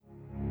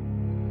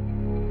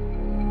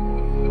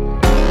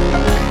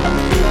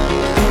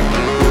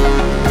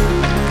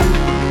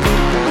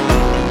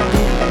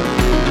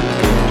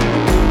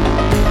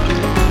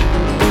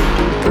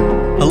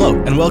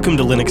welcome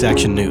to Linux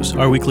Action News,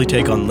 our weekly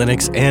take on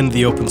Linux and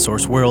the open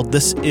source world.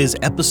 This is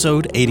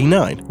episode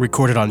 89,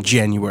 recorded on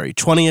January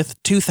 20th,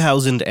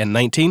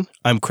 2019.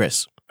 I'm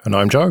Chris. And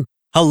I'm Joe.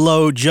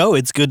 Hello, Joe.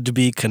 It's good to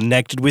be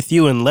connected with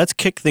you, and let's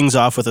kick things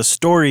off with a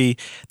story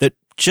that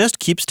just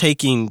keeps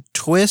taking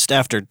twist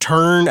after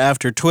turn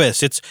after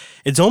twist.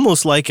 It's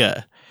almost like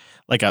a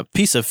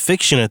piece of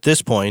fiction at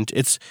this point.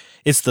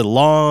 It's the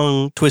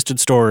long, twisted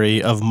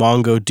story of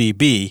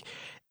MongoDB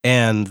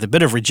and the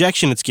bit of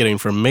rejection it's getting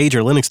from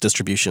major Linux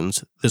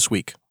distributions this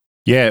week.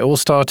 Yeah, it all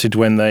started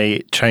when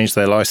they changed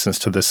their license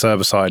to the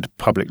server-side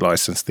public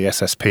license, the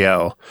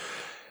SSPL.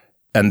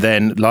 And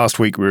then last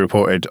week we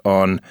reported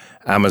on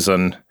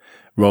Amazon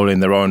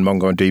rolling their own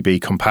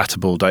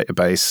MongoDB-compatible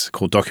database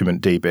called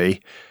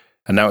DocumentDB.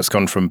 And now it's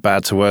gone from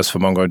bad to worse for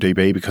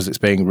MongoDB because it's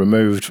being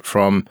removed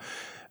from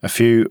a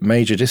few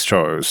major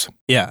distros.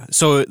 Yeah,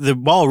 so the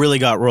ball really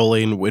got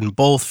rolling when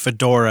both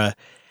Fedora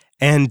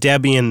and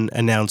Debian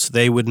announced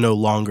they would no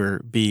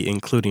longer be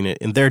including it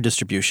in their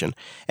distribution.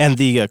 And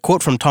the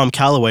quote from Tom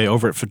Calloway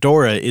over at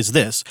Fedora is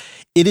this: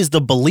 "It is the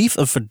belief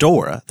of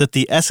Fedora that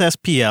the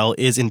SSPL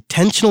is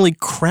intentionally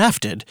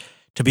crafted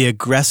to be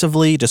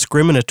aggressively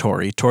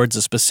discriminatory towards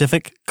a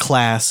specific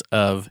class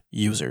of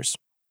users."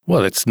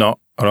 Well, it's not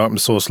an open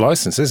source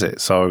license, is it?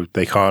 So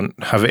they can't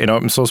have it in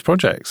open source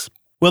projects.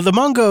 Well, the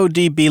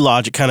MongoDB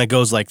logic kind of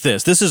goes like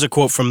this. This is a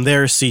quote from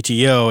their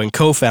CTO and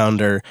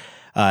co-founder,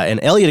 and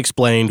Elliot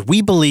explained,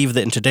 "We believe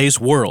that in today's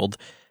world,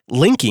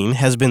 linking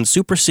has been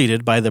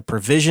superseded by the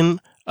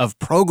provision of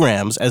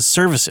programs as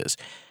services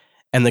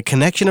and the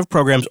connection of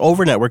programs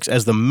over networks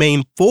as the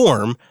main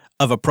form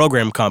of a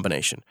program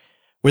combination."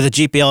 Where the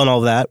GPL and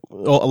all that, a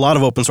lot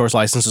of open source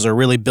licenses are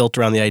really built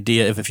around the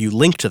idea of if you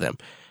link to them.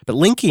 But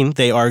linking,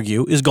 they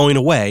argue, is going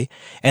away,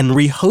 and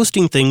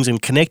rehosting things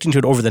and connecting to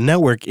it over the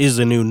network is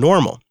the new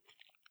normal.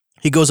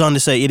 He goes on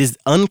to say, "It is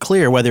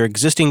unclear whether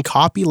existing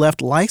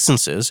copyleft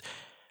licenses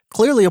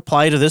clearly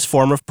apply to this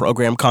form of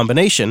program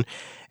combination,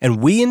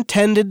 and we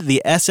intended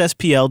the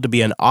SSPL to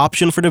be an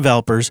option for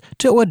developers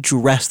to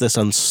address this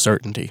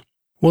uncertainty."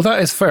 Well,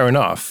 that is fair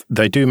enough.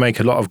 They do make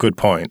a lot of good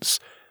points,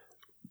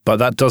 but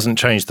that doesn't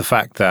change the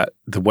fact that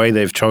the way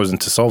they've chosen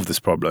to solve this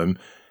problem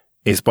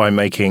is by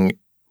making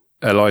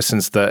a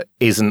license that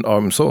isn't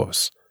open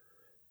source.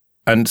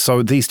 And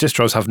so these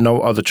distros have no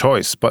other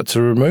choice but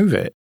to remove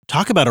it.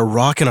 Talk about a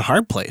rock and a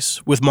hard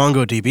place with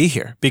MongoDB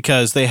here,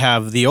 because they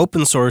have the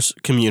open source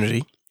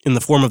community in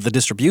the form of the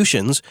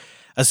distributions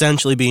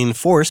essentially being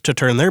forced to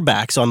turn their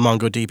backs on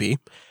MongoDB.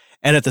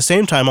 And at the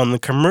same time, on the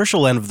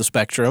commercial end of the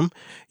spectrum,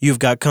 you've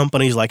got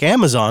companies like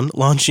Amazon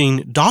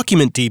launching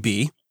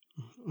DocumentDB,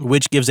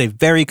 which gives a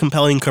very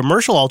compelling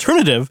commercial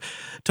alternative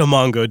to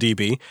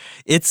MongoDB.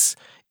 It's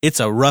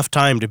a rough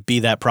time to be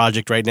that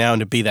project right now and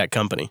to be that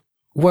company.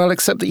 Well,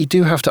 except that you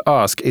do have to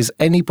ask, is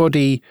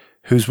anybody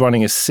who's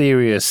running a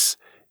serious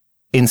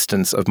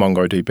instance of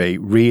MongoDB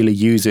really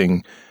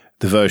using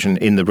the version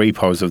in the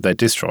repos of their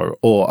distro,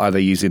 or are they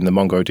using the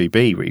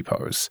MongoDB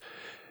repos?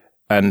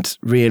 And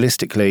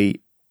realistically,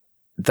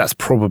 that's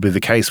probably the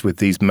case with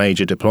these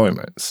major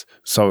deployments.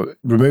 So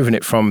removing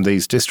it from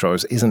these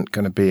distros isn't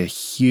going to be a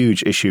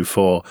huge issue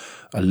for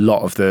a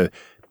lot of the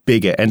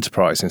bigger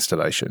enterprise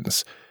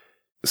installations.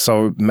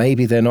 So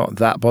maybe they're not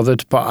that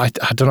bothered, but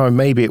I don't know,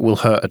 maybe it will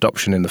hurt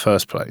adoption in the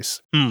first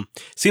place.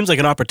 Seems like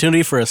an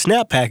opportunity for a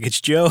snap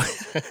package, Joe.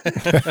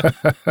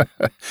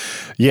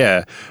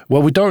 Yeah.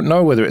 Well, we don't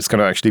know whether it's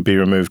going to actually be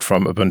removed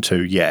from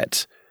Ubuntu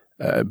yet,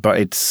 but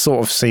it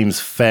sort of seems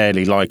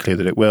fairly likely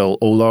that it will,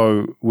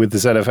 although with the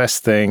ZFS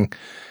thing,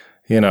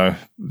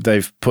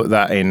 they've put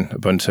that in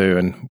Ubuntu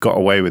and got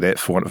away with it,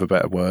 for want of a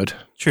better word.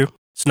 True.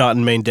 It's not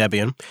in main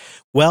Debian.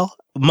 Well,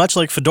 much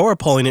like Fedora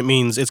pulling, it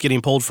means it's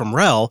getting pulled from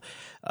RHEL.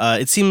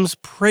 It seems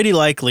pretty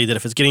likely that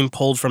if it's getting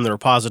pulled from the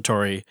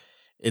repository,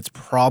 it's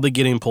probably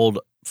getting pulled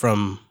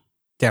from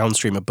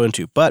downstream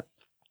Ubuntu. But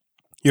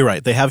you're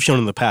right. They have shown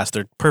in the past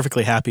they're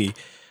perfectly happy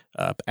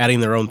adding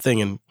their own thing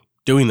and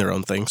doing their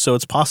own thing. So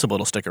it's possible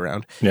it'll stick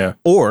around. Yeah.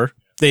 Or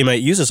they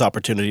might use this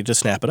opportunity to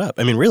snap it up.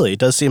 I mean, really, it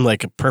does seem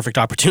like a perfect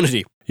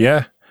opportunity.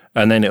 Yeah.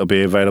 And then it'll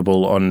be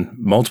available on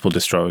multiple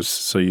distros,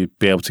 so you'd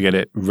be able to get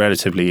it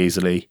relatively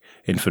easily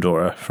in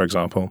Fedora, for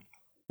example.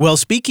 Well,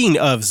 speaking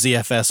of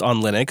ZFS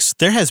on Linux,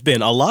 there has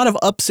been a lot of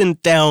ups and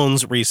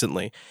downs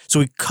recently. So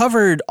we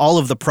covered all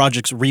of the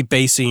projects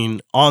rebasing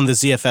on the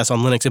ZFS on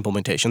Linux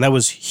implementation. That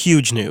was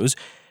huge news.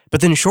 But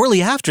then shortly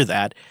after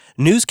that,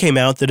 news came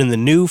out that in the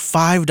new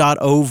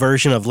 5.0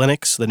 version of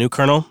Linux, the new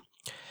kernel,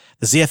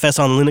 the ZFS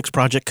on Linux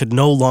project could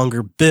no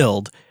longer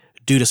build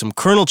due to some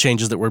kernel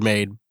changes that were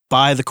made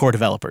by the core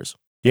developers.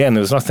 Yeah, and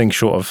there was nothing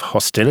short of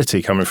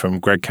hostility coming from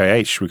Greg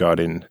KH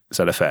regarding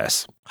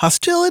ZFS.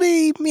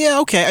 Hostility? Yeah,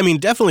 okay. I mean,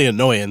 definitely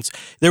annoyance.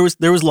 There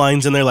was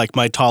lines in there like,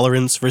 "My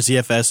tolerance for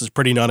ZFS is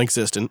pretty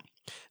non-existent."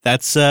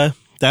 That's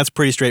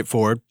pretty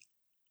straightforward.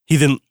 He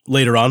then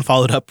later on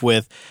followed up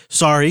with,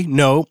 "Sorry,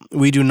 no,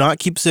 we do not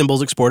keep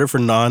symbols exported for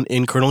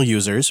non-in-kernel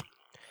users."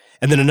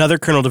 And then another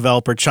kernel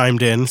developer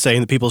chimed in saying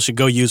that people should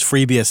go use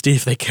FreeBSD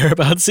if they care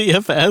about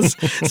ZFS.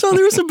 So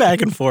there was some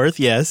back and forth,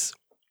 yes.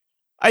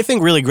 I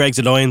think really Greg's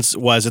annoyance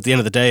was at the end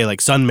of the day,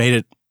 like Sun made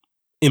it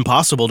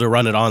impossible to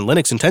run it on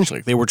Linux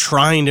intentionally. They were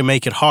trying to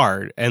make it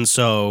hard. And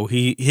so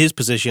his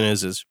position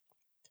is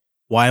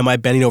why am I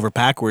bending over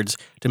backwards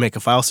to make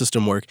a file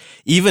system work?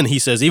 Even, he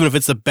says, even if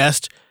it's the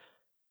best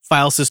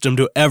file system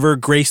to ever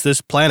grace this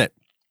planet,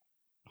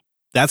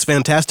 that's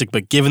fantastic.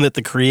 But given that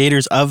the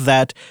creators of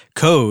that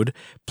code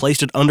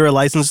placed it under a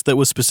license that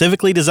was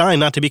specifically designed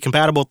not to be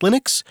compatible with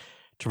Linux,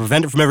 to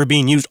prevent it from ever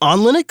being used on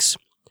Linux,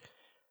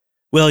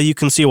 well, you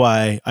can see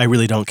why I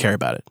really don't care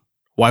about it.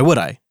 Why would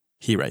I?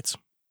 He writes.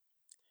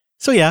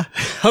 So yeah,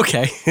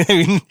 okay. I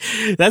mean,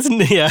 that's,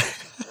 yeah.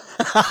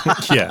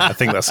 Yeah, I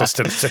think that's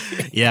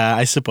hostility. Yeah,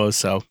 I suppose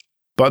so.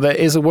 But there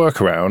is a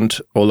workaround,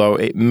 although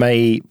it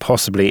may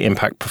possibly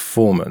impact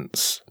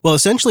performance. Well,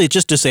 essentially, it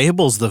just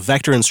disables the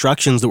vector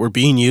instructions that were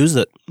being used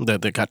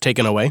that got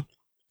taken away.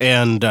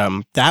 And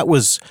that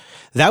was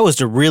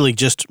to really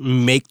just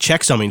make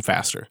checksumming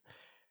faster.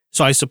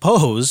 So I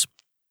suppose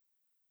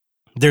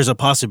there's a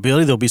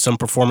possibility there'll be some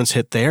performance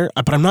hit there,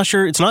 but I'm not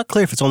sure. It's not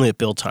clear if it's only at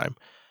build time.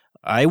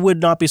 I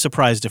would not be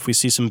surprised if we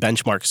see some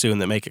benchmarks soon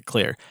that make it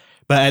clear.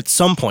 But at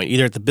some point,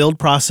 either at the build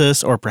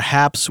process or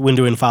perhaps when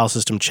doing file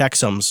system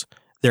checksums,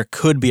 there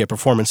could be a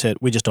performance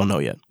hit. We just don't know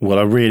yet. Well,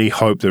 I really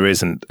hope there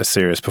isn't a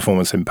serious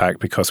performance impact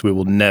because we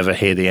will never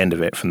hear the end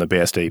of it from the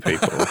BSD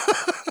people.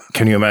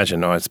 Can you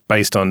imagine? Oh, it's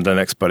based on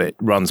Linux, but it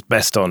runs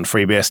best on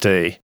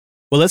FreeBSD.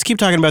 Well, let's keep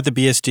talking about the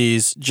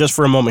BSDs just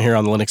for a moment here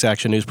on the Linux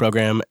Action News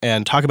program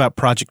and talk about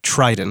Project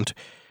Trident,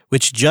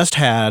 which just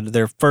had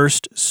their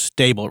first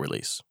stable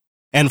release.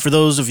 And for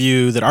those of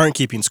you that aren't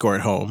keeping score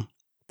at home,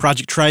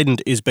 Project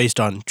Trident is based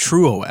on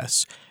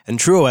TrueOS, and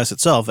TrueOS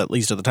itself, at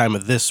least at the time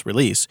of this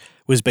release,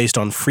 was based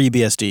on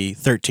FreeBSD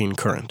 13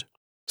 current.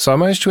 So I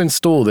managed to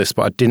install this,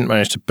 but I didn't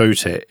manage to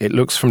boot it. It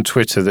looks from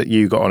Twitter that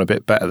you got on a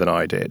bit better than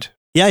I did.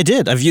 Yeah, I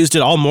did. I've used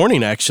it all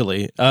morning,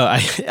 actually.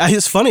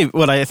 It's funny,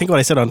 what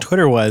I said on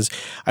Twitter was,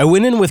 I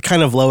went in with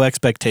kind of low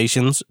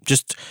expectations,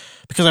 just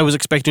because I was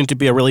expecting it to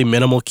be a really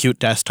minimal, cute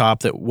desktop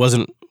that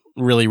wasn't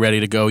really ready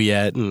to go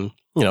yet, and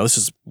this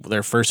is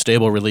their first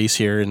stable release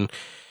here, and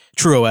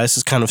TrueOS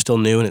is kind of still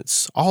new, and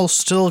it's all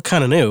still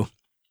kind of new.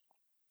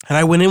 And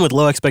I went in with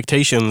low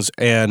expectations,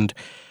 and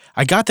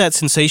I got that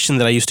sensation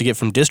that I used to get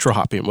from distro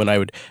hopping when I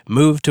would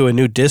move to a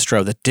new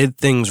distro that did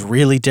things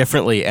really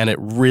differently, and it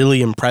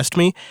really impressed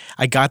me.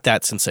 I got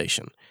that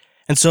sensation.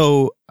 And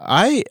so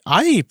I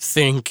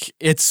think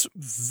it's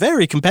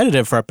very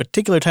competitive for a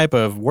particular type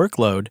of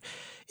workload.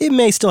 It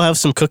may still have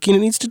some cooking it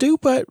needs to do,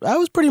 but I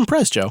was pretty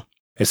impressed, Joe.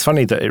 It's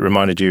funny that it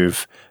reminded you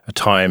of a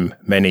time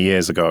many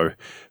years ago,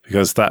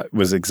 because that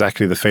was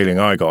exactly the feeling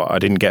I got. I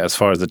didn't get as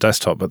far as the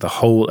desktop, but the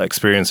whole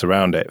experience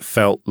around it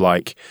felt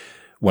like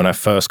when I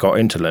first got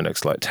into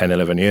Linux, like 10,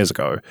 11 years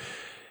ago.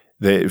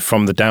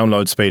 From the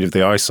download speed of the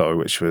ISO,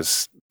 which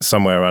was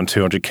somewhere around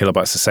 200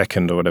 kilobytes a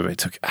second or whatever, it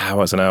took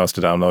hours and hours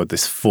to download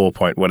this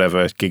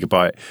 4-point-whatever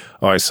gigabyte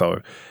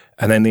ISO.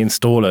 And then the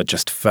installer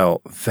just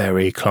felt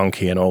very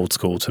clunky and old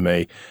school to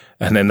me.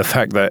 And then the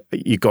fact that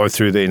you go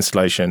through the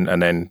installation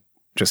and then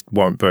just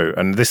won't boot.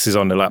 And this is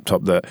on a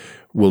laptop that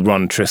will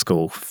run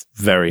Triskel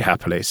very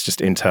happily. It's just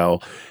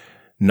Intel,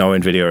 no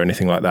NVIDIA or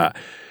anything like that.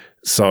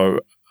 So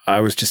I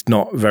was just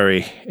not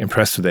very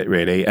impressed with it,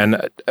 really.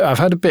 And I've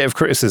had a bit of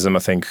criticism, I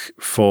think,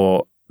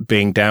 for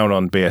being down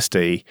on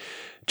BSD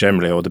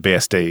generally, or the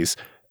BSDs.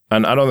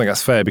 And I don't think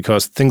that's fair,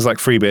 because things like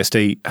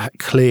FreeBSD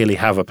clearly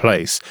have a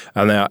place,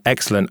 and they are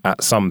excellent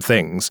at some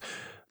things,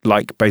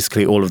 like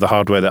basically all of the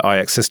hardware that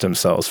IX Systems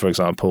sells, for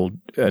example,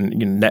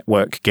 and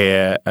network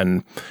gear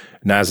and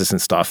NASes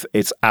and stuff.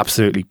 It's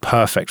absolutely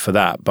perfect for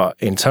that. But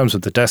in terms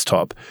of the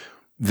desktop,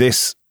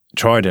 this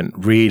Trident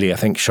really, I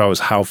think, shows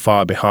how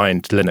far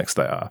behind Linux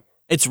they are.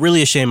 It's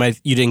really a shame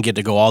you didn't get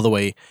to go all the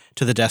way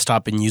to the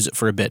desktop and use it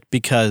for a bit,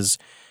 because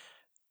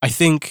I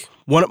think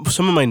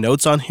some of my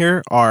notes on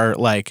here are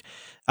like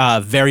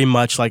very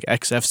much like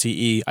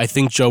XFCE. I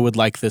think Joe would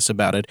like this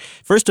about it.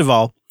 First of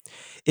all,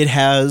 it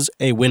has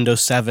a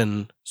Windows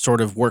 7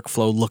 sort of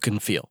workflow look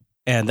and feel.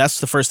 And that's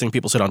the first thing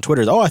people said on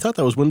Twitter is, I thought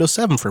that was Windows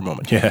 7 for a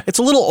moment. Yeah. It's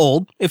a little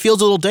old. It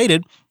feels a little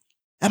dated.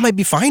 That might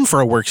be fine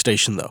for a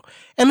workstation, though.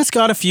 And it's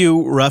got a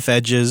few rough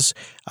edges.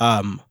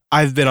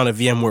 I've been on a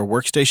VMware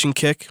workstation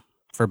kick,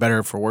 for better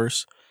or for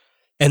worse.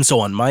 And so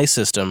on my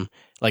system,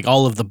 like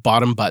all of the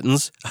bottom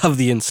buttons of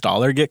the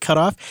installer get cut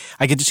off.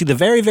 I get to see the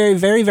very, very,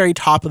 very, very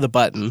top of the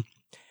button.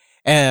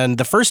 And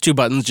the first two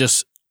buttons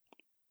just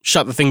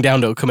shut the thing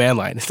down to a command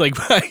line. It's like,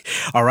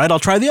 all right, I'll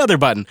try the other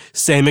button.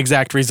 Same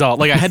exact result.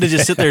 Like I had to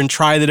just sit there and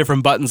try the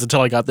different buttons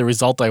until I got the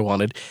result I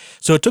wanted.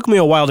 So it took me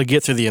a while to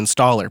get through the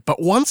installer. But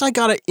once I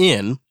got it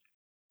in, a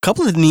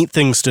couple of neat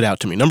things stood out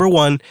to me. Number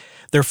one,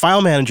 their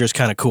file manager is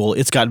kind of cool.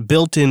 It's got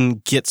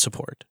built-in Git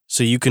support.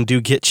 So you can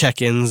do Git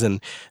check-ins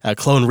and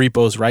clone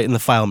repos right in the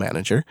file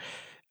manager.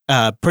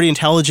 Pretty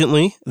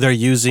intelligently, they're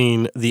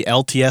using the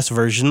LTS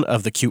version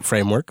of the Qt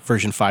framework,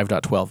 version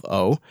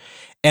 5.12.0.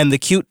 And the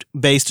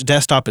Qt-based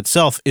desktop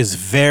itself is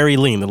very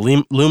lean.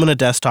 The Lumina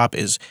desktop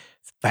is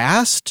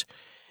fast.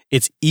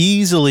 It's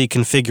easily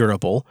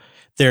configurable.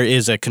 There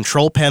is a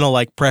control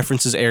panel-like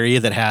preferences area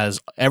that has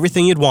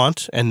everything you'd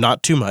want and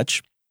not too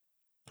much.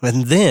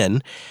 And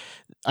then,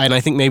 and I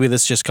think maybe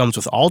this just comes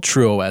with all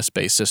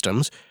TrueOS-based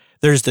systems,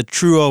 there's the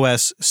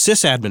TrueOS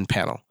sysadmin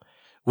panel,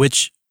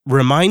 which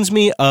reminds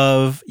me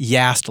of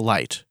Yast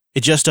Lite.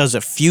 It just does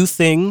a few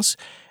things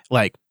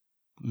like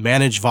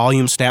manage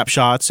volume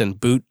snapshots and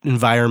boot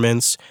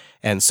environments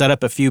and set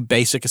up a few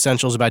basic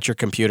essentials about your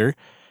computer,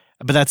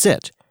 but that's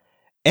it.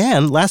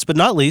 And last but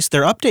not least,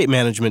 their update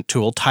management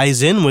tool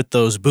ties in with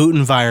those boot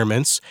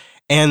environments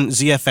and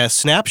ZFS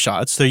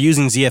snapshots. They're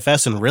using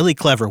ZFS in really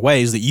clever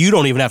ways that you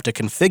don't even have to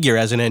configure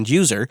as an end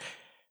user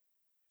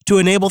to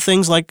enable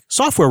things like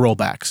software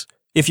rollbacks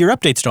if your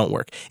updates don't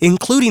work,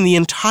 including the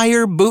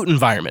entire boot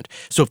environment.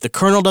 So if the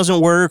kernel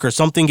doesn't work or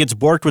something gets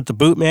borked with the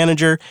boot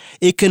manager,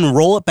 it can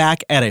roll it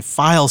back at a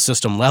file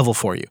system level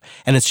for you.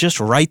 And it's just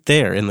right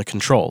there in the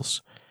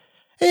controls.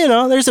 You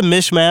know, there's a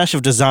mishmash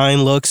of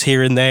design looks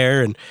here and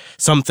there, and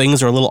some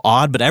things are a little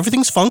odd, but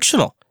everything's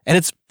functional.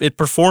 And it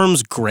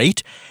performs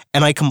great,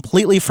 and I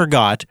completely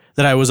forgot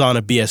that I was on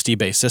a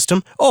BSD-based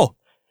system. Oh,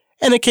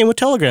 and it came with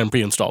Telegram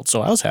pre-installed,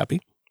 so I was happy.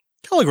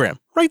 Telegram,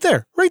 right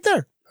there, right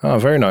there. Oh,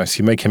 very nice.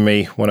 You're making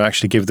me want to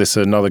actually give this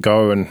another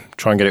go and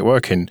try and get it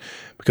working,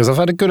 because I've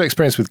had a good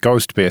experience with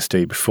Ghost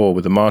BSD before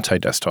with the Mate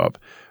desktop,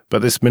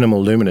 but this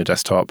Minimal Lumina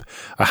desktop,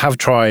 I have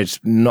tried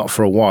not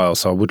for a while,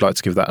 so I would like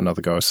to give that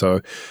another go. So,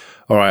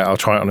 all right, I'll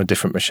try it on a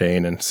different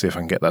machine and see if I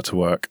can get that to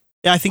work.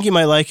 Yeah, I think you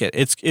might like it.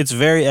 It's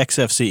very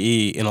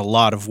XFCE in a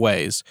lot of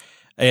ways,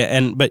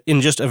 but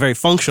in just a very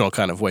functional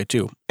kind of way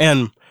too.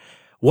 And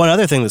one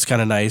other thing that's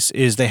kind of nice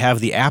is they have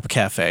the App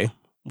Cafe,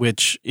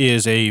 which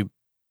is a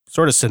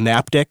sort of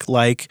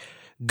Synaptic-like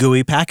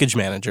GUI package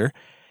manager,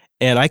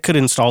 and I could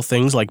install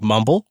things like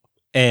Mumble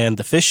and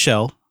the Fish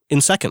Shell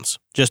in seconds.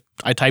 Just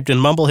I typed in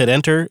Mumble, hit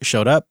enter,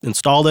 showed up,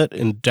 installed it,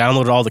 and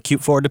downloaded all the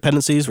Qt4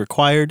 dependencies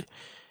required,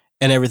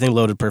 and everything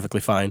loaded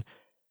perfectly fine.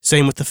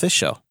 Same with the Fish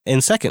Shell,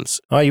 in seconds.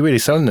 Oh, you're really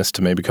selling this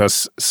to me,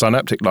 because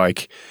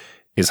Synaptic-like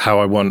is how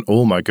I want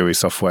all my GUI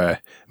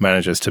software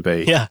managers to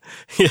be. Yeah.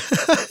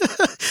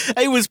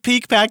 It was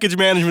peak package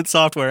management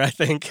software, I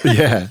think.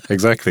 Yeah,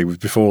 exactly,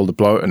 before all the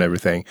bloat and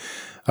everything.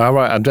 All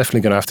right, I'm definitely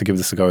going to have to give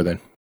this a go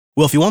then.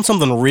 Well, if you want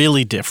something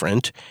really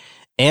different,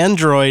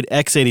 Android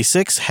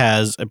x86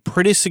 has a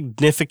pretty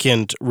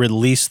significant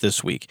release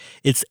this week.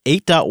 It's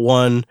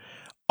 8.1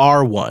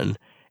 R1.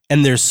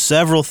 And there's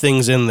several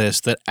things in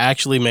this that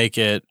actually make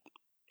it,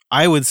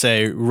 I would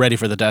say, ready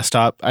for the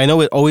desktop. I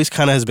know it always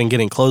kind of has been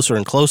getting closer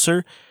and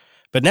closer,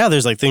 but now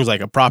there's like things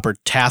like a proper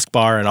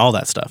taskbar and all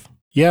that stuff.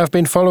 Yeah, I've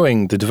been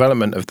following the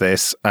development of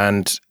this,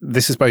 and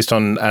this is based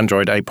on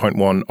Android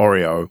 8.1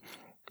 Oreo,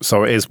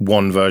 so it is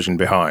one version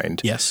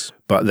behind. Yes.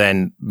 But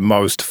then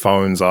most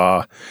phones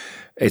are,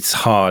 it's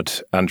hard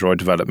Android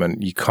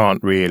development. You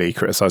can't really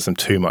criticize them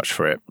too much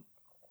for it.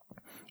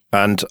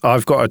 And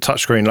I've got a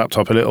touchscreen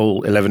laptop, a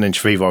little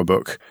 11-inch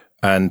VivoBook,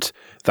 and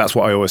that's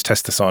what I always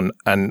test this on.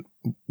 And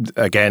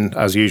again,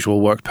 as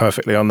usual, worked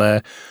perfectly on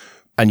there.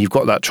 And you've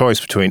got that choice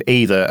between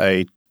either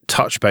a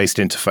touch-based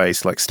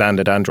interface like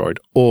standard Android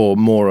or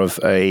more of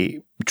a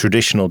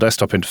traditional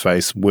desktop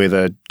interface with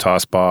a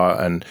taskbar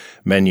and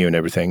menu and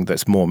everything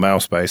that's more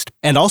mouse-based.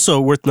 And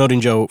also worth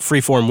noting, Joe,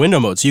 freeform window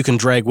mode, so you can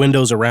drag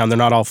windows around. They're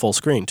not all full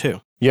screen,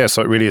 too. Yeah,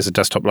 so it really is a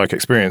desktop-like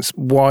experience.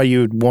 Why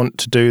you'd want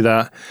to do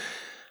that,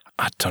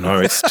 I don't know.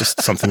 It's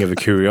just something of a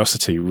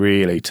curiosity,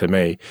 really, to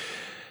me.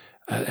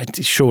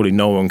 Surely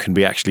no one can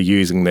be actually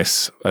using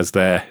this as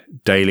their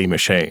daily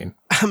machine.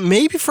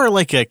 Maybe for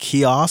like a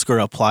kiosk or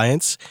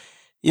appliance.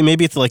 Yeah,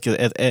 maybe it's like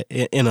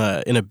in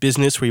a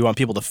business where you want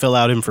people to fill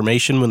out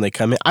information when they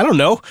come in. I don't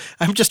know.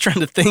 I'm just trying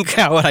to think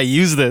how I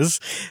use this.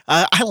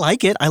 I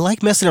like it. I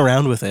like messing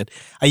around with it.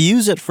 I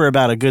use it for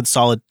about a good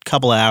solid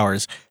couple of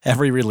hours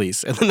every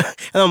release. And then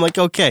I'm like,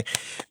 okay,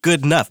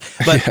 good enough.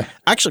 But I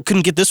actually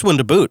couldn't get this one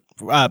to boot.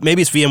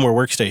 Maybe it's VMware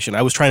Workstation.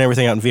 I was trying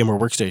everything out in VMware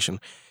Workstation.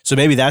 So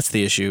maybe that's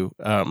the issue.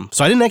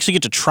 So I didn't actually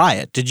get to try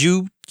it. Did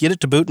you get it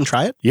to boot and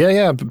try it?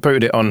 Yeah, I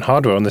booted it on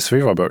hardware on this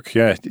VivoBook.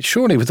 Yeah,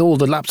 surely with all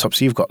the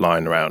laptops you've got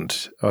lying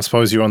around, I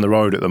suppose you're on the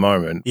road at the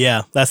moment.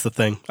 Yeah, that's the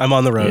thing. I'm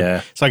on the road.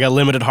 Yeah. So I got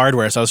limited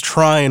hardware, so I was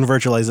trying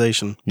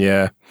virtualization.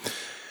 Yeah.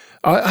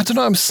 I don't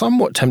know, I'm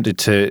somewhat tempted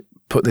to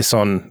put this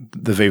on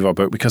the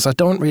VivoBook because I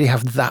don't really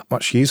have that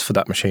much use for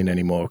that machine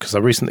anymore, because I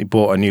recently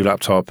bought a new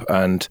laptop,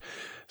 and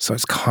so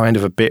it's kind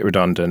of a bit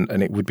redundant,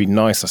 and it would be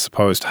nice, I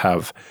suppose, to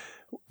have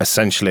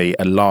essentially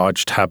a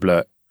large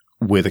tablet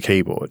with a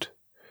keyboard.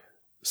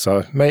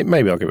 So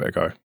maybe I'll give it a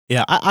go.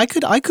 Yeah, I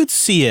could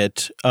see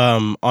it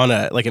on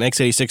an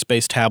x86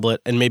 based tablet,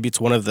 and maybe it's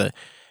one of the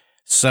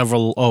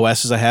several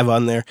OSs I have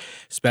on there.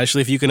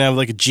 Especially if you can have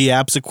like a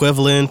GApps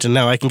equivalent, and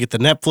now I can get the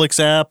Netflix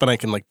app, and I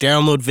can like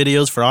download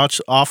videos for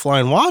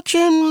offline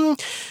watching.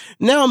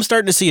 Now I'm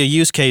starting to see a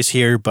use case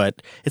here,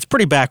 but it's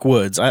pretty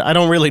backwoods. I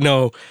don't really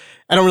know.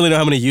 I don't really know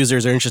how many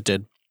users are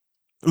interested.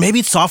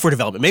 Maybe it's software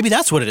development. Maybe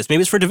that's what it is. Maybe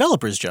it's for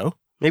developers, Joe.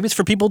 Maybe it's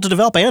for people to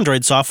develop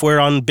Android software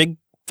on big,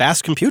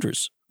 fast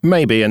computers.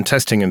 Maybe, and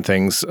testing and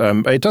things.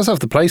 It does have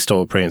the Play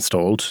Store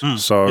pre-installed,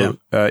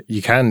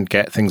 you can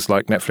get things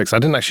like Netflix. I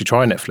didn't actually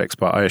try Netflix,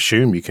 but I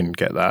assume you can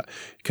get that.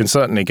 You can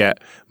certainly get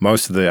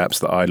most of the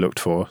apps that I looked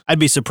for. I'd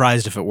be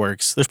surprised if it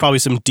works. There's probably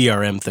some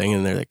DRM thing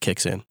in there that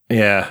kicks in.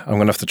 Yeah, I'm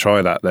going to have to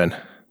try that then.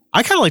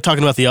 I kind of like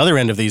talking about the other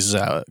end of these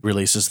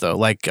releases, though,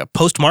 like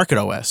Post-Market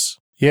OS.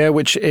 Yeah,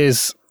 which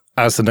is,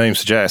 as the name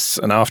suggests,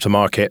 an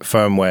aftermarket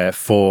firmware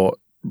for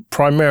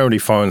primarily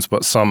phones,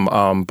 but some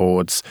ARM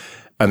boards.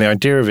 And the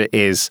idea of it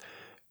is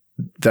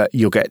that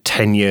you'll get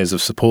 10 years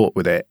of support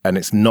with it, and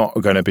it's not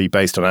going to be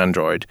based on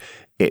Android.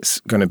 It's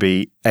going to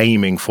be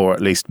aiming for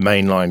at least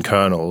mainline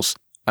kernels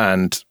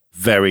and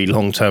very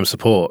long-term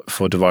support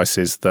for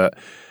devices that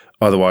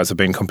otherwise have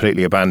been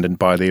completely abandoned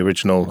by the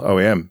original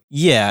OEM.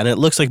 Yeah, and it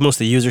looks like most of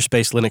the user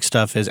space Linux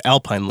stuff is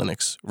Alpine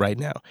Linux right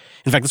now.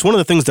 In fact, it's one of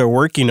the things they're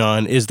working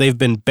on is they've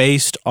been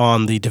based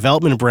on the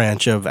development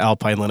branch of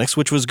Alpine Linux,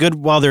 which was good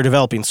while they're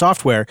developing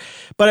software,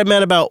 but it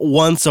meant about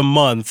once a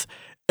month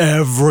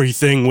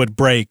everything would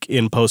break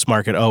in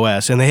Post-Market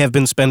OS, and they have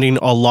been spending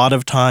a lot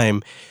of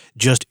time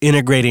just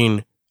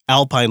integrating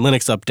Alpine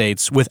Linux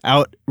updates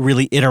without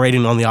really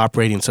iterating on the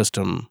operating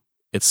system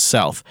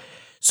itself.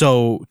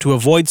 So to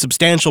avoid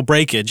substantial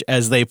breakage,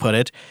 as they put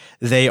it,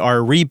 they are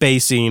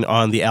rebasing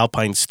on the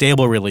Alpine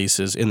stable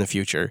releases in the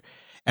future,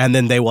 and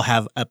then they will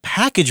have a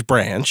package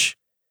branch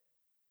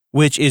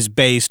which is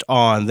based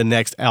on the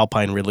next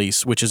Alpine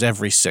release, which is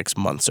every 6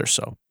 months or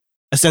so.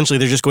 Essentially,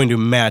 they're just going to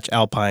match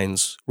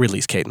Alpine's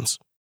release cadence.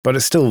 But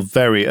it's still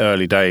very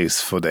early days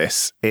for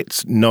this.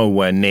 It's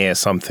nowhere near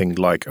something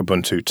like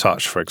Ubuntu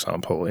Touch, for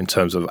example, in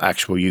terms of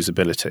actual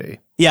usability.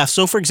 Yeah,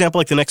 so for example,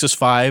 like the Nexus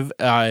 5,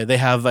 they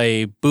have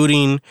a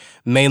booting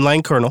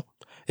mainline kernel.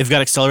 They've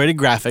got accelerated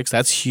graphics,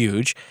 that's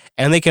huge,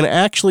 and they can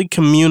actually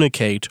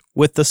communicate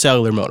with the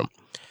cellular modem.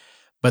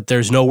 But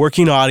there's no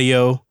working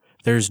audio.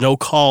 There's no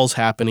calls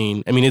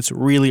happening. I mean, it's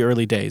really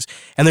early days.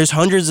 And there's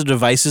hundreds of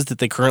devices that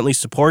they currently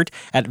support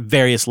at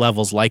various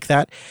levels like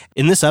that.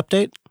 In this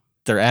update,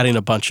 they're adding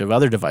a bunch of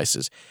other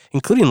devices,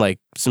 including like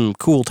some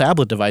cool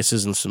tablet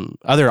devices and some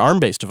other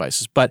ARM-based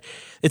devices. But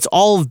it's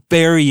all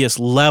various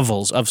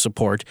levels of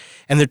support,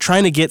 and they're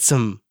trying to get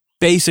some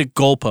basic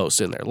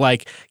goalposts in there,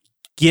 like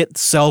get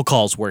cell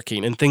calls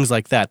working and things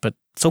like that. But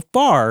so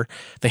far,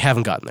 they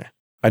haven't gotten there.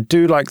 I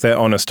do like their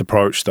honest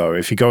approach, though.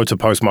 If you go to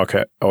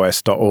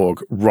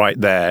postmarketos.org,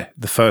 right there,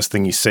 the first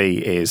thing you see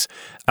is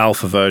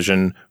alpha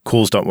version,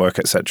 calls don't work,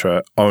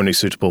 etc., only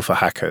suitable for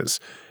hackers.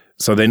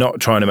 So they're not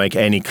trying to make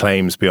any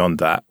claims beyond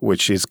that,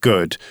 which is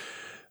good.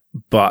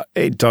 But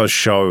it does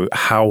show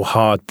how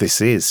hard this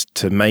is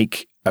to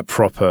make a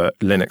proper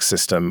Linux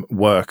system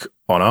work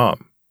on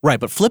ARM. Right,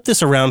 but flip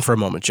this around for a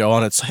moment, Joe,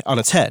 on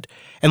its head,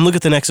 and look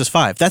at the Nexus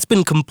 5. That's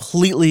been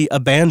completely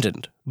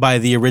abandoned by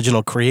the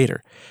original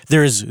creator.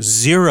 There is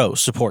zero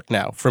support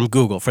now from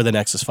Google for the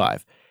Nexus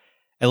 5.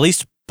 At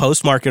least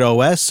Post-Market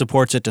OS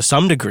supports it to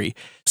some degree,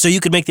 so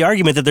you could make the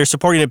argument that they're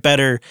supporting it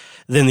better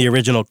than the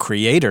original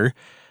creator.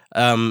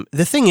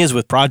 The thing is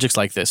with projects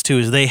like this, too,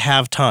 is they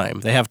have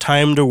time. They have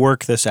time to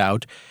work this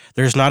out.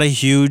 There's not a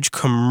huge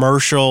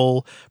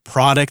commercial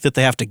product that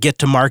they have to get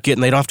to market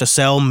and they don't have to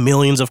sell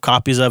millions of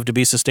copies of to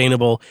be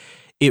sustainable.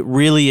 It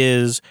really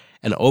is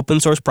an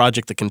open source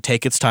project that can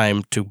take its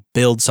time to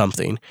build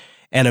something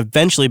and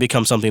eventually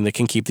become something that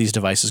can keep these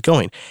devices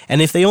going.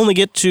 And if they only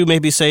get to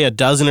maybe, say, a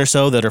dozen or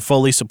so that are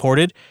fully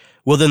supported,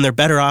 well, then they're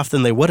better off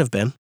than they would have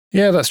been.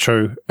 Yeah, that's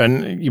true.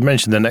 And you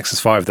mentioned the Nexus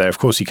 5 there. Of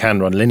course, you can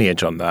run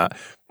Lineage on that,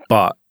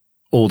 but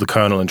all the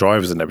kernel and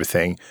drivers and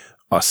everything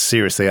are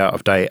seriously out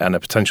of date and a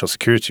potential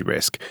security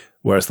risk,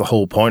 whereas the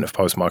whole point of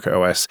Post-Market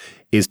OS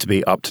is to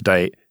be up to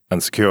date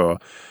and secure.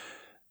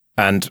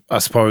 And I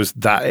suppose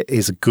that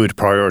is a good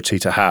priority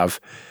to have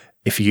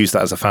if you use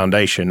that as a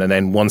foundation. And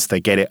then once they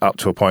get it up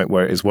to a point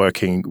where it is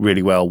working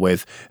really well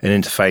with an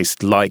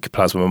interface like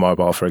Plasma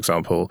Mobile, for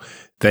example,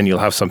 then you'll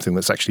have something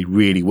that's actually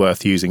really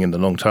worth using in the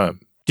long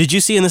term. Did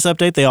you see in this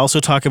update, they also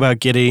talk about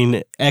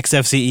getting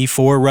XFCE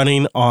 4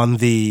 running on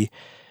the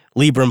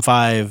Librem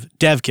 5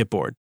 dev kit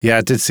board? Yeah,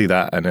 I did see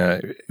that, and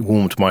it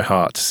warmed my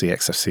heart to see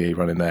XFCE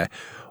running there.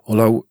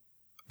 Although,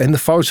 in the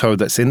photo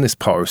that's in this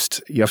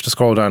post, you have to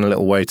scroll down a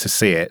little way to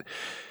see it.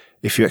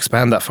 If you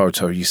expand that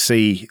photo, you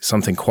see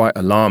something quite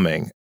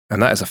alarming,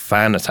 and that is a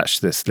fan attached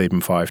to this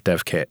Librem 5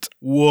 dev kit.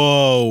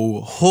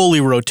 Whoa,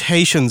 holy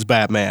rotations,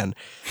 Batman.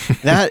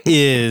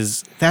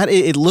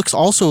 It looks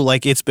also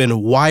like it's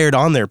been wired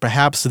on there.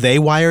 Perhaps they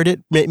wired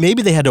it.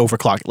 Maybe they had to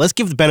overclock it. Let's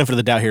give the benefit of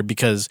the doubt here,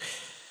 because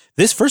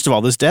this, first of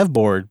all, this dev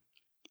board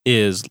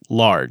is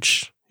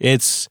large.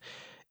 It's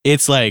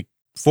like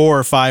 4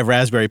 or 5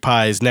 Raspberry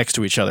Pis next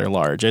to each other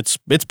large. It's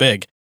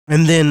big.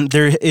 And then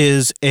there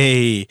is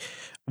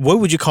what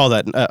would you call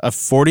that? A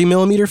 40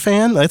 millimeter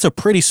fan? That's a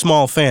pretty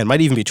small fan.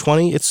 Might even be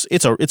 20. It's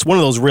one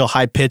of those real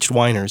high pitched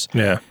whiners.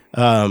 Yeah.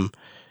 And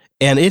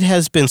it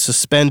has been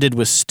suspended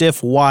with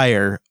stiff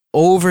wire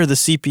over the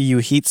CPU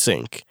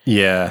heatsink.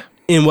 Yeah.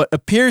 In what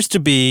appears to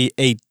be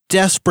a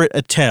desperate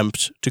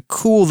attempt to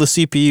cool the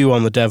CPU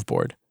on the dev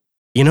board.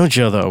 You know,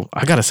 Joe, though,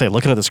 I gotta say,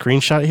 looking at the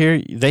screenshot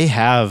here, they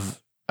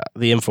have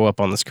the info up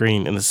on the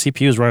screen, and the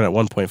CPU is running at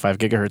 1.5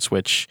 gigahertz,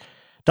 which,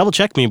 double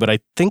check me, but I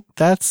think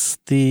that's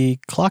the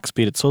clock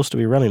speed it's supposed to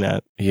be running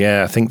at.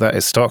 Yeah, I think that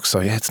is stock. So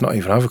yeah, it's not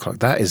even overclocked.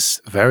 That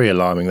is very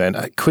alarming then.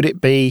 Could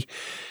it be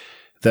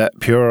that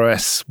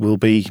PureOS will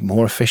be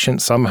more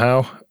efficient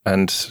somehow?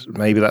 And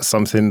maybe that's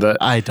something that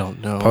I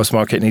don't know.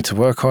 Postmarket need to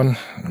work on.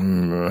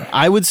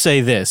 I would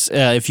say this.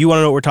 If you want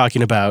to know what we're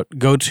talking about,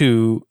 go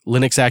to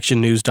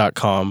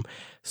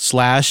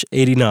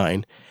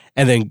linuxactionnews.com/89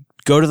 and then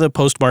go to the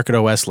Postmarket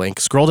OS link,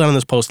 scroll down on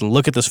this post and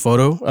look at this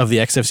photo of the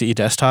XFCE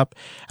desktop,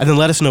 and then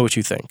let us know what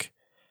you think.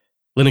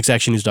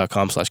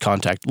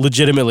 linuxactionnews.com/contact.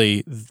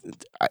 Legitimately,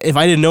 if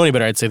I didn't know any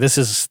better, I'd say this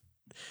is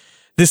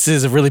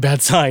a really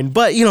bad sign.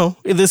 But,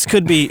 this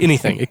could be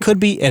anything. It could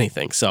be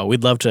anything. So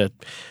we'd love to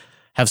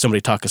have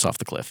somebody talk us off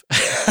the cliff.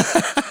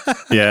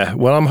 Yeah,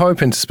 well, I'm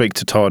hoping to speak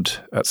to Todd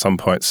at some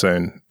point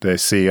soon, the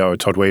CEO,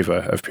 Todd Weaver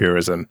of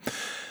Purism,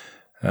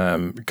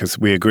 because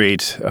we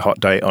agreed a hot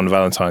date on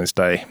Valentine's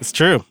Day. It's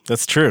true.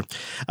 That's true.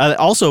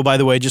 Also, by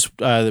the way, just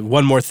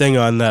one more thing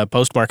on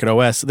Postmarket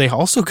OS. They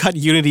also got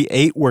Unity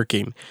 8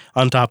 working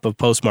on top of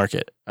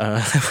Postmarket,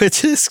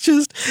 which is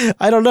just,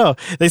 I don't know.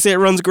 They say it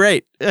runs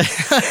great.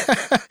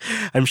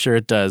 I'm sure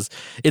it does.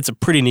 It's a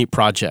pretty neat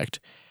project.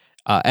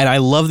 And I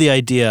love the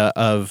idea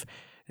of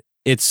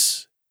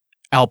it's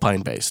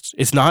Alpine-based.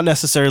 It's not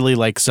necessarily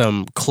like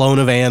some clone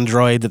of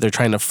Android that they're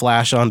trying to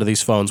flash onto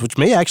these phones, which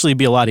may actually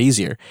be a lot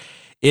easier.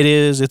 It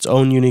is its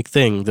own unique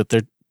thing that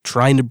they're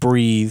trying to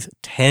breathe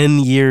 10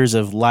 years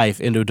of life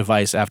into a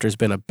device after it's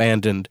been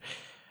abandoned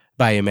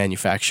by a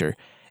manufacturer.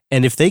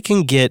 And if they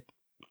can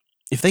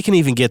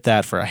even get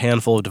that for a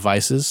handful of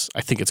devices,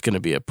 I think it's going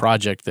to be a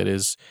project that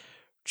is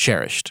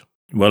cherished.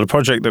 Well, a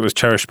project that was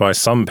cherished by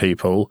some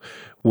people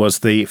was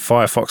the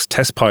Firefox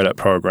test pilot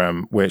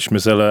program, which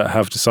Mozilla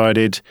have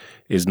decided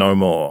is no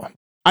more.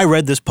 I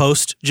read this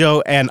post,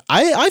 Joe, and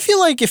I feel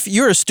like if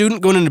you're a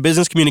student going into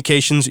business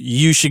communications,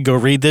 you should go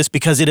read this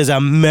because it is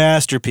a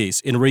masterpiece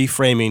in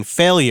reframing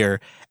failure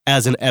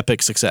as an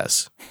epic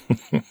success.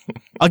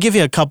 I'll give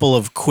you a couple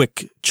of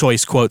quick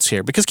choice quotes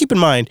here, because keep in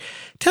mind,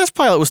 test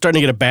pilot was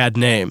starting to get a bad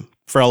name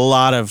for a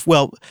lot of,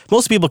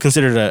 most people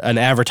considered it an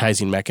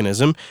advertising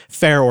mechanism,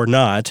 fair or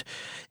not,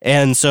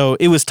 and so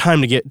it was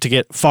time to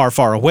get far,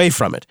 far away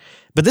from it.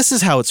 But this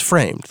is how it's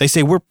framed. They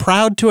say, we're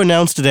proud to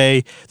announce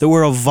today that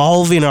we're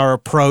evolving our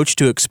approach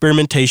to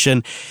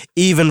experimentation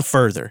even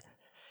further.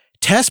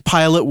 Test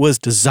Pilot was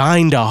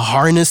designed to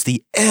harness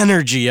the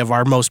energy of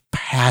our most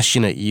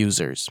passionate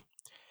users.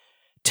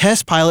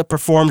 Test Pilot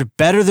performed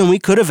better than we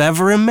could have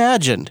ever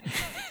imagined.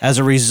 As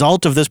a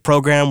result of this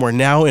program, we're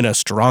now in a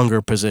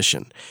stronger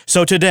position.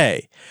 So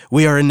today,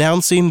 we are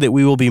announcing that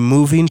we will be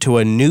moving to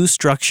a new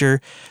structure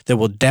that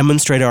will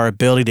demonstrate our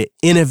ability to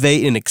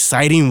innovate in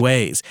exciting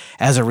ways.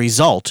 As a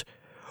result,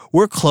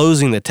 we're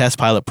closing the Test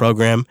Pilot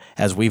program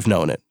as we've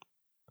known it.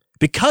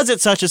 Because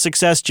it's such a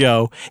success,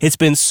 Joe, it's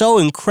been so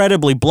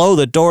incredibly blow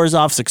the doors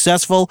off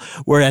successful,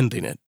 we're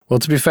ending it. Well,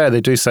 to be fair,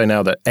 they do say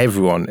now that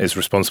everyone is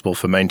responsible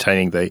for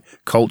maintaining the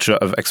culture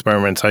of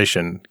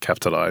experimentation,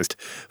 capitalized,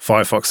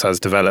 Firefox has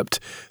developed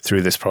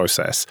through this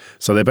process.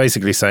 So they're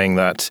basically saying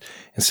that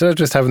instead of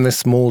just having this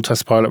small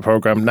test pilot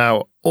program,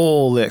 now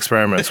all the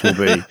experiments will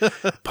be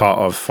part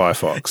of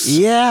Firefox.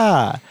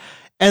 Yeah.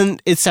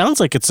 And it sounds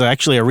like it's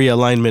actually a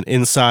realignment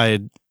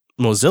inside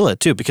Mozilla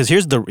too, because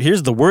here's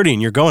the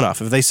wording you're going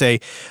off of. They say,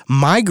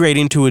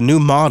 migrating to a new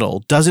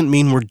model doesn't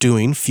mean we're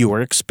doing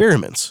fewer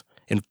experiments.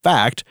 In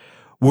fact,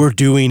 we're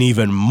doing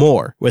even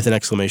more, with an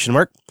exclamation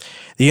mark.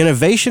 The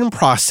innovation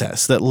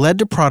process that led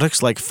to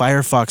products like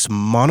Firefox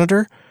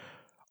Monitor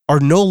are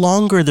no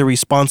longer the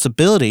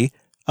responsibility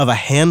of a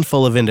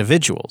handful of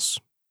individuals,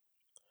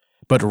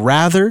 but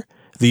rather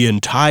the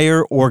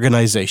entire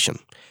organization.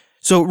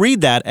 So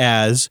read that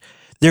as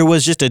there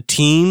was just a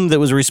team that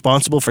was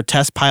responsible for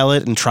Test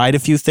Pilot and tried a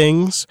few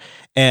things,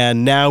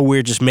 and now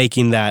we're just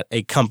making that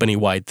a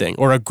company-wide thing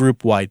or a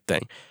group-wide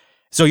thing.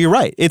 So you're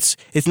right. It's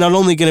not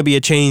only going to be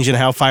a change in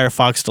how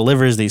Firefox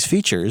delivers these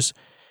features,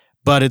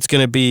 but it's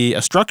going to be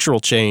a structural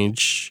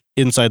change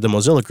inside the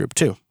Mozilla group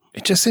too.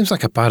 It just seems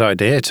like a bad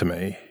idea to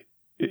me.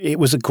 It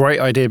was a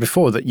great idea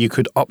before that you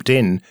could opt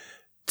in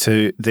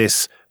to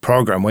this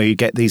program where you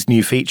get these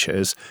new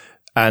features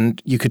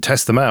and you could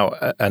test them out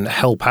and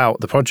help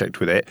out the project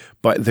with it,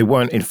 but they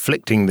weren't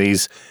inflicting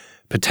these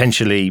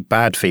potentially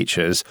bad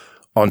features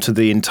onto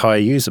the entire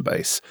user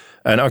base.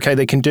 And okay,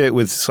 they can do it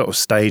with sort of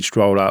staged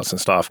rollouts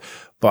and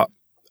stuff, but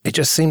it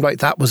just seemed like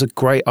that was a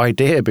great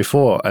idea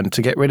before, and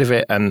to get rid of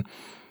it and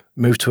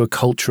move to a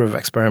culture of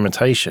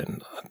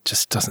experimentation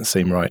just doesn't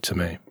seem right to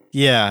me.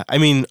 Yeah, I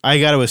mean, I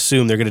got to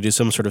assume they're going to do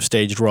some sort of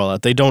staged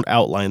rollout. They don't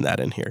outline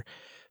that in here.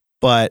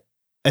 But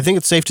I think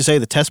it's safe to say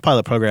the Test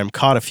Pilot program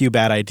caught a few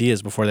bad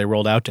ideas before they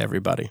rolled out to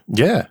everybody.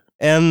 Yeah.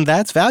 And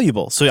that's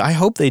valuable. So I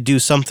hope they do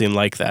something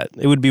like that.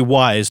 It would be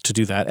wise to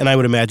do that, and I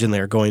would imagine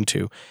they're going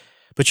to.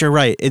 But you're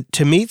right.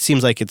 To me, it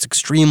seems like it's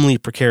extremely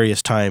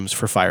precarious times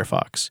for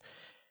Firefox.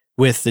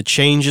 With the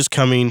changes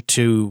coming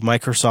to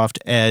Microsoft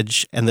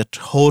Edge and the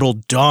total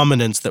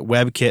dominance that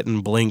WebKit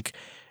and Blink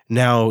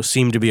now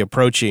seem to be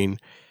approaching,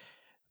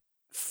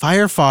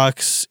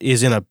 Firefox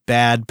is in a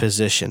bad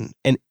position.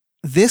 And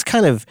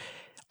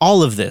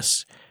all of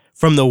this,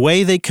 from the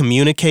way they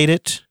communicate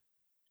it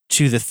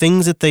to the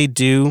things that they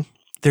do,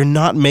 they're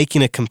not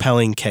making a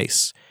compelling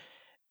case.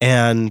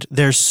 And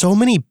there's so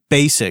many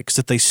basics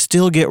that they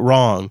still get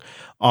wrong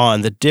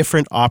on the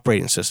different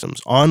operating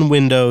systems, on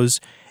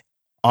Windows,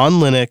 on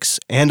Linux,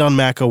 and on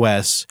Mac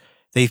OS.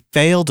 They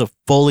fail to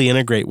fully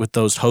integrate with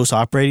those host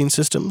operating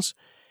systems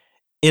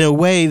in a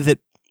way that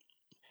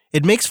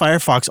it makes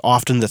Firefox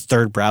often the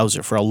third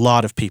browser for a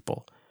lot of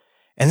people.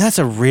 And that's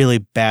a really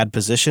bad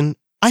position.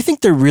 I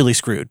think they're really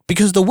screwed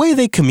because the way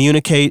they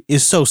communicate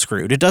is so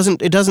screwed. It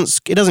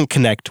doesn't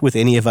connect with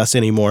any of us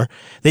anymore.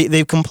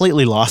 They've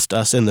completely lost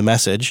us in the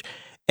message,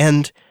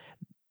 and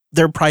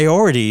their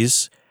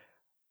priorities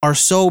are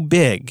so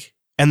big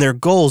and their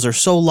goals are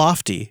so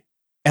lofty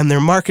and their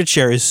market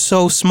share is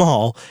so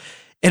small,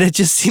 and it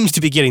just seems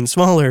to be getting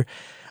smaller.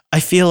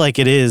 I feel like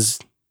it is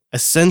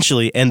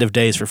essentially end of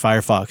days for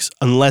Firefox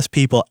unless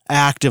people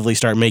actively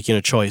start making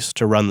a choice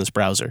to run this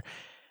browser.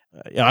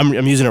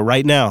 I'm using it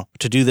right now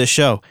to do this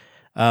show,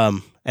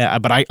 but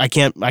I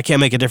can't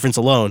make a difference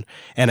alone,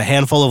 and a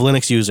handful of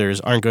Linux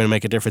users aren't going to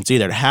make a difference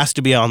either. It has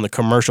to be on the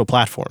commercial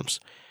platforms,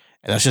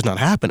 and that's just not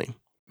happening.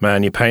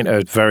 Man, you paint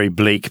a very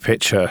bleak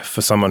picture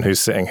for someone who's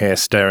sitting here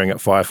staring at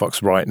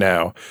Firefox right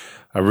now.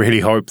 I really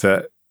hope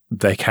that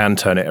they can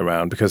turn it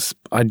around because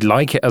I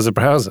like it as a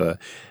browser.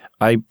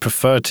 I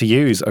prefer to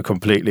use a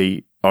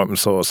completely open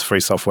source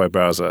free software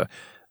browser,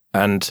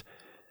 and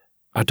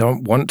I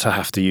don't want to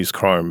have to use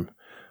Chrome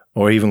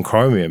or even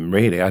Chromium,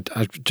 really. I've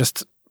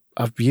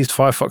used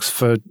Firefox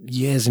for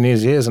years and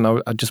years and years, and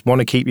I just want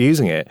to keep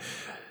using it.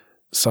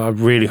 So I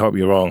really hope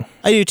you're wrong.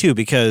 I do too,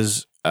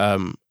 because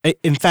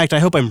in fact, I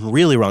hope I'm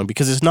really wrong,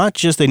 because it's not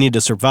just they need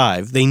to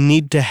survive. They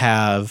need to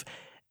have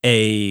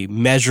a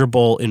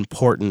measurable,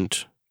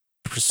 important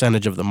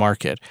percentage of the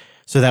market.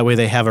 So that way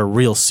they have a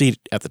real seat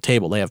at the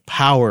table. They have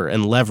power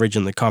and leverage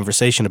in the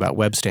conversation about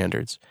web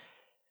standards.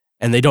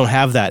 And they don't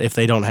have that if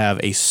they don't have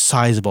a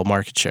sizable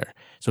market share.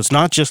 So it's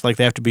not just like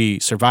they have to be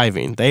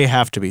surviving. They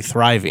have to be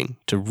thriving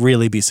to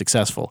really be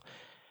successful.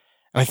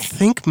 And I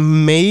think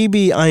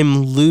maybe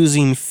I'm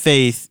losing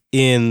faith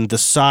in the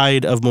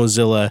side of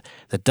Mozilla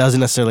that doesn't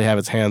necessarily have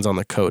its hands on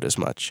the code as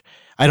much.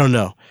 I don't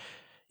know.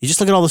 You just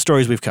look at all the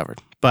stories we've covered.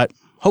 But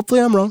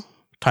hopefully I'm wrong.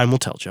 Time will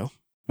tell, Joe.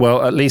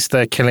 Well, at least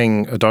they're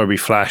killing Adobe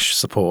Flash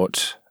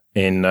support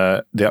in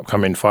the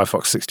upcoming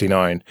Firefox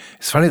 69.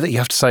 It's funny that you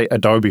have to say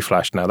Adobe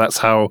Flash now. That's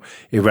how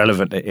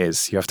irrelevant it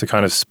is. You have to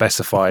kind of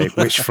specify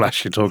which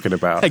Flash you're talking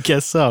about. I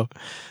guess so.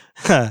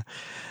 I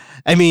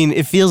mean,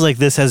 it feels like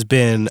this has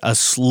been a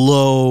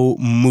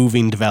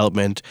slow-moving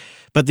development,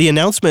 but the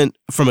announcement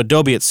from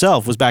Adobe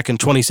itself was back in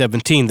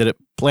 2017 that it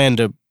planned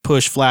to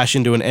push Flash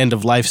into an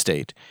end-of-life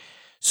state.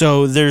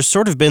 So there's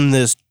sort of been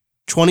this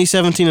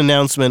 2017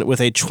 announcement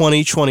with a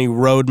 2020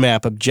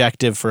 roadmap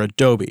objective for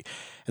Adobe.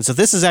 And so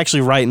this is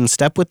actually right in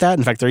step with that.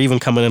 In fact, they're even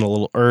coming in a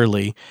little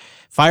early.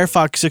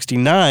 Firefox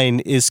 69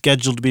 is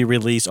scheduled to be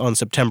released on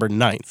September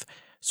 9th.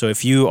 So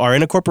if you are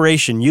in a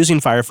corporation using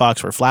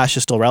Firefox where Flash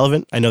is still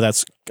relevant, I know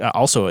that's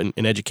also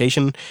in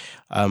education.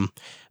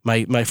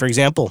 For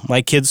example,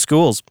 my kids'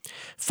 schools,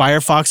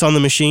 Firefox on the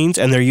machines,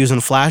 and they're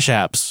using Flash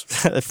apps.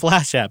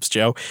 Flash apps,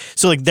 Joe.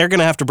 So they're going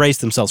to have to brace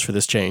themselves for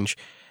this change.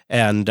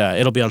 And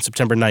it'll be on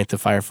September 9th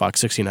if Firefox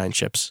 69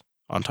 ships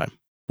on time.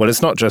 Well,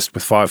 it's not just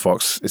with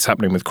Firefox. It's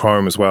happening with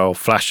Chrome as well.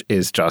 Flash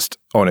is just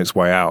on its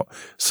way out.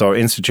 So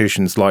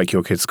institutions like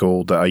your kid's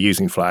school that are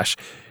using Flash,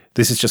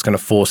 this is just going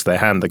to force their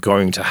hand. They're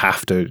going to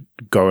have to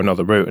go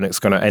another route, and it's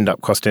going to end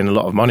up costing a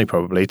lot of money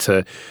probably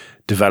to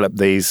develop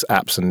these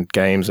apps and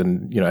games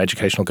and,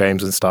 educational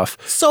games and stuff.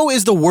 So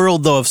is the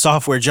world, though, of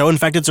software, Joe. In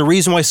fact, it's a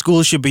reason why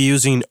schools should be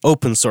using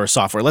open source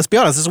software. Let's be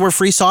honest, this is where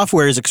free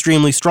software is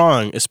extremely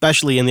strong,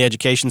 especially in the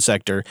education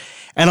sector.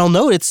 And I'll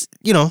note it's,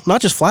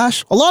 not just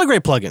Flash, a lot of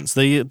great plugins.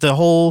 The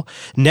whole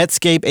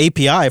Netscape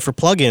API for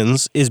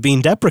plugins is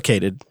being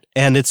deprecated.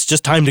 And it's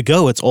just time to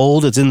go. It's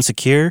old, it's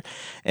insecure,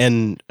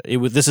 and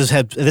this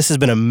has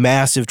been a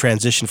massive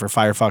transition for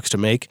Firefox to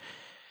make.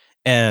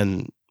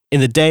 And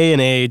in the day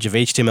and age of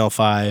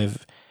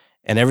HTML5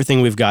 and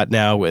everything we've got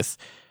now with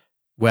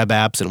web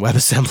apps and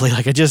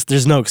WebAssembly,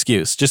 there's no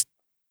excuse. Just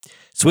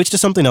switch to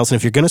something else. And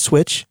if you're going to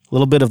switch, a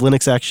little bit of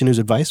Linux Action News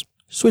advice,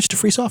 switch to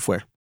free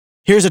software.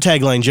 Here's a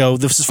tagline, Joe.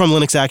 This is from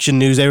Linux Action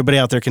News. Everybody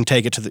out there can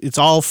take it. It's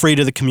all free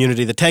to the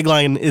community. The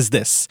tagline is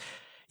this: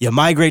 you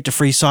migrate to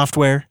free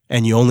software,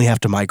 and you only have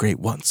to migrate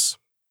once.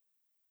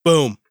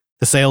 Boom.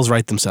 The sales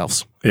write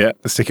themselves. Yeah,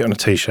 stick it on a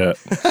T-shirt.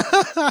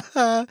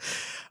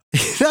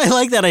 I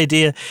like that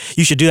idea.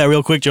 You should do that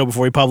real quick, Joe,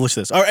 before we publish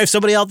this. Or if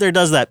somebody out there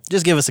does that,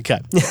 just give us a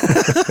cut. In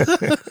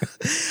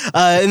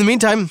the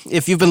meantime,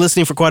 if you've been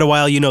listening for quite a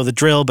while, you know the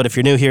drill. But if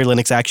you're new here,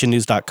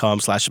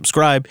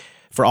 linuxactionnews.com/subscribe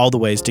for all the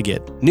ways to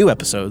get new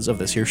episodes of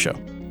this here show.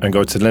 And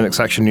go to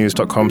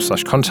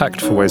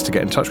linuxactionnews.com/contact for ways to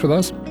get in touch with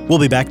us. We'll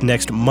be back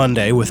next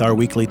Monday with our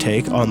weekly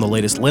take on the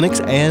latest Linux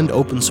and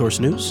open source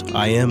news.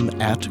 I am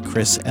at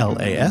Chris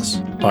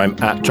LAS.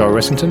 I'm at Joe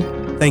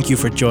Rissington. Thank you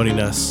for joining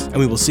us, and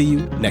we will see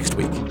you next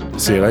week.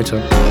 See you later.